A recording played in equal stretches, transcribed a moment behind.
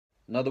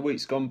Another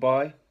week's gone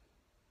by,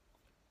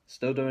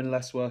 still doing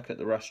less work at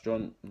the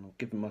restaurant, and I'm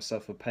giving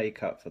myself a pay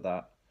cut for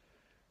that.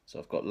 So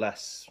I've got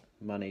less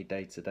money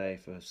day to day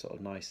for sort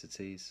of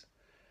niceties.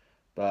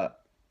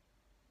 But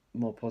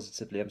more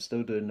positively, I'm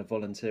still doing the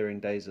volunteering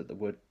days at the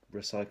wood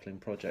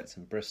recycling project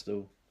in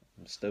Bristol.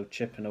 I'm still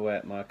chipping away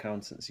at my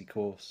accountancy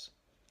course.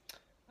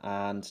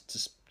 And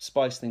to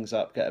spice things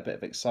up, get a bit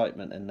of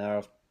excitement in there,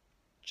 I'm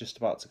just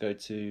about to go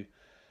to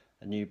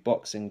a new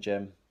boxing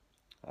gym.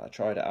 I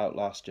tried it out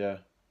last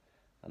year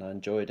and I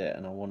enjoyed it,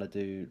 and I want to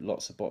do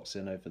lots of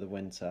boxing over the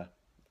winter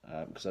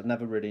because I've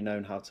never really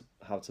known how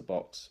to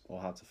box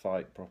or how to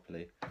fight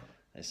properly.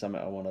 It's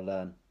something I want to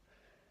learn,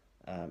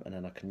 and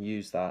then I can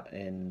use that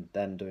in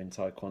then doing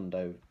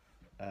taekwondo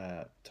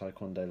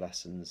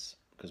lessons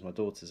because my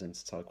daughter's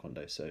into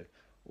taekwondo. So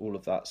all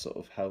of that sort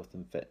of health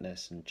and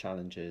fitness and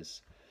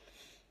challenges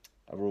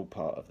are all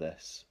part of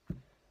this.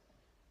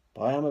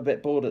 But I am a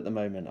bit bored at the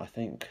moment. I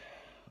think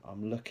I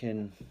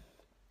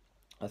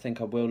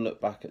will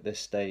look back at this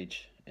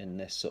stage in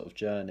this sort of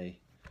journey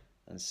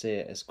and see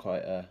it as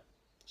quite a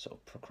sort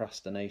of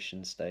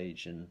procrastination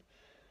stage. And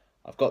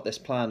I've got this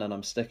plan and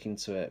I'm sticking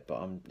to it,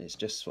 but it's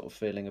just sort of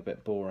feeling a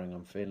bit boring.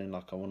 I'm feeling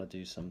like I want to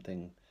do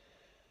something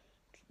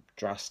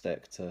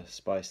drastic to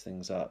spice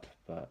things up.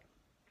 But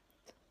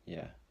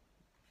yeah,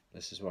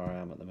 this is where I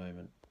am at the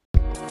moment.